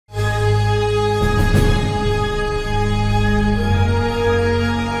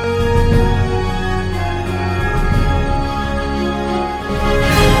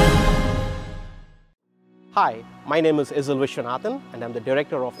My name is Izil Vishwanathan and I'm the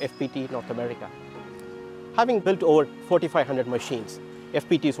Director of FPT North America. Having built over 4,500 machines,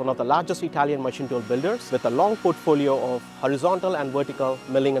 FPT is one of the largest Italian machine tool builders with a long portfolio of horizontal and vertical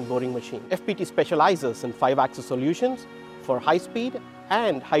milling and boring machines. FPT specializes in 5-axis solutions for high-speed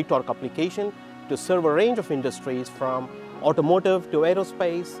and high-torque application to serve a range of industries from automotive to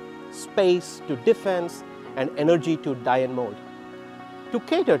aerospace, space to defense, and energy to die and mold. To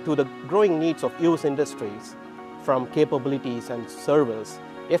cater to the growing needs of US industries, from capabilities and service,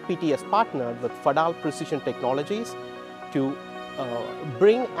 FPT has partnered with Fadal Precision Technologies to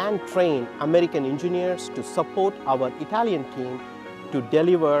bring and train American engineers to support our Italian team to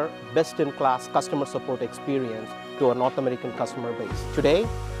deliver best-in-class customer support experience to our North American customer base. Today,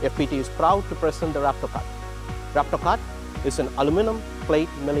 FPT is proud to present the Raptocut. Raptocut is an aluminum plate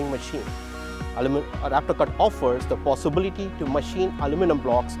milling machine. Raptocut offers the possibility to machine aluminum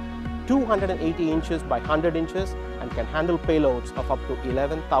blocks 280 inches by 100 inches and can handle payloads of up to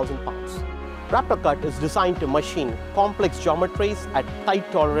 11,000 pounds. Raptocut is designed to machine complex geometries at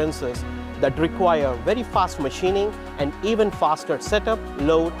tight tolerances that require very fast machining and even faster setup,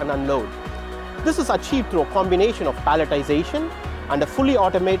 load and unload. This is achieved through a combination of palletization and a fully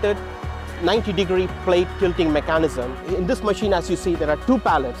automated 90-degree plate tilting mechanism. In this machine, as you see, there are two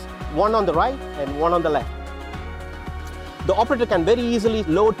pallets, one on the right and one on the left. The operator can very easily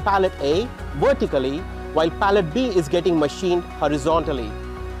load pallet A vertically while pallet B is getting machined horizontally.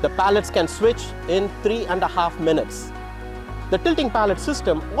 The pallets can switch in 3.5 minutes. The tilting pallet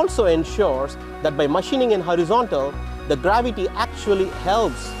system also ensures that by machining in horizontal, the gravity actually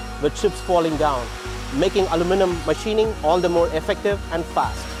helps with chips falling down, making aluminum machining all the more effective and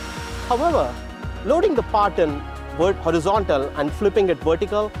fast. However, loading the part in horizontal and flipping it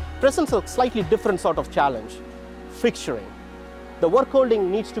vertical presents a slightly different sort of challenge: fixturing. The work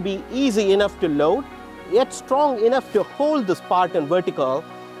holding needs to be easy enough to load, yet strong enough to hold this part in vertical.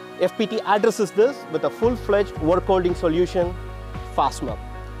 FPT addresses this with a full-fledged work holding solution, FastMill.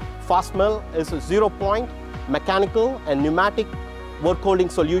 FastMill is a zero-point mechanical and pneumatic work holding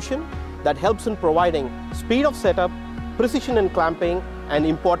solution that helps in providing speed of setup, precision in clamping, and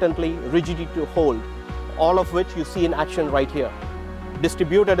importantly, rigidity to hold, all of which you see in action right here.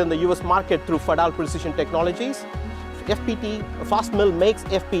 Distributed in the US market through Fadal Precision Technologies, FastMill makes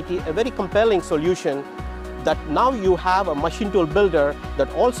FPT a very compelling solution that now you have a machine tool builder that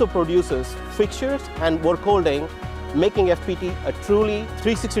also produces fixtures and work holding, making FPT a truly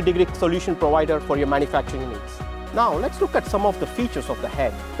 360-degree solution provider for your manufacturing needs. Now let's look at some of the features of the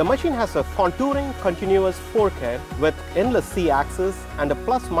head. The machine has a contouring continuous fork head with endless C-axis and a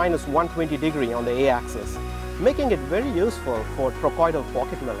plus-minus 120 degree on the A-axis, making it very useful for trochoidal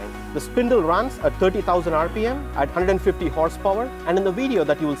pocket milling. The spindle runs at 30,000 RPM at 150 horsepower, and in the video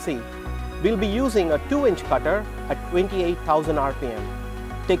that you will see, we'll be using a 2-inch cutter at 28,000 RPM,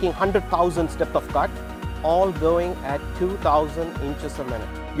 taking 100,000 depth of cut, all going at 2,000 inches a minute.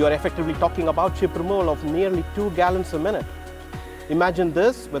 You are effectively talking about chip removal of nearly 2 gallons a minute. Imagine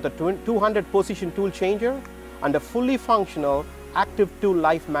this with a 200 position tool changer and a fully functional active tool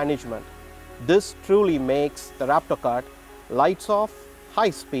life management. This truly makes the Raptocut lights off, high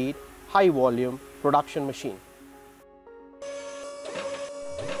speed, high volume production machine.